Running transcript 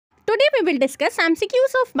Today we will discuss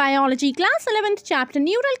MCQs of Biology Class 11th Chapter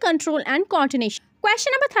Neural Control and Coordination.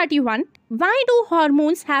 Question number 31. Why do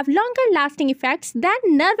hormones have longer lasting effects than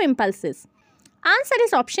nerve impulses? Answer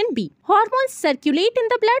is option B. Hormones circulate in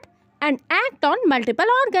the blood and act on multiple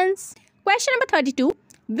organs. Question number 32.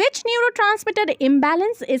 Which neurotransmitter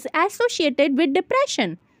imbalance is associated with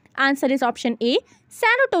depression? Answer is option A.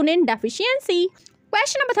 Serotonin deficiency.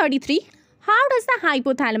 Question number 33. How does the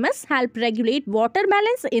hypothalamus help regulate water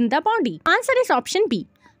balance in the body? Answer is option B.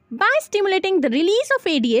 By stimulating the release of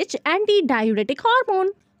ADH, antidiuretic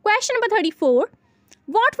hormone. Question number 34.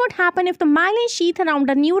 What would happen if the myelin sheath around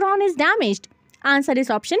a neuron is damaged? Answer is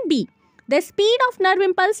option B. The speed of nerve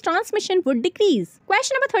impulse transmission would decrease.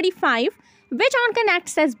 Question number 35. Which organ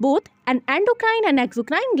acts as both an endocrine and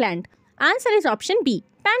exocrine gland? Answer is option B.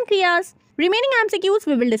 Pancreas. Remaining MCQs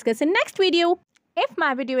we will discuss in next video. If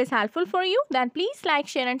my video is helpful for you, then please like,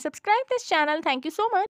 share and subscribe this channel. Thank you so much.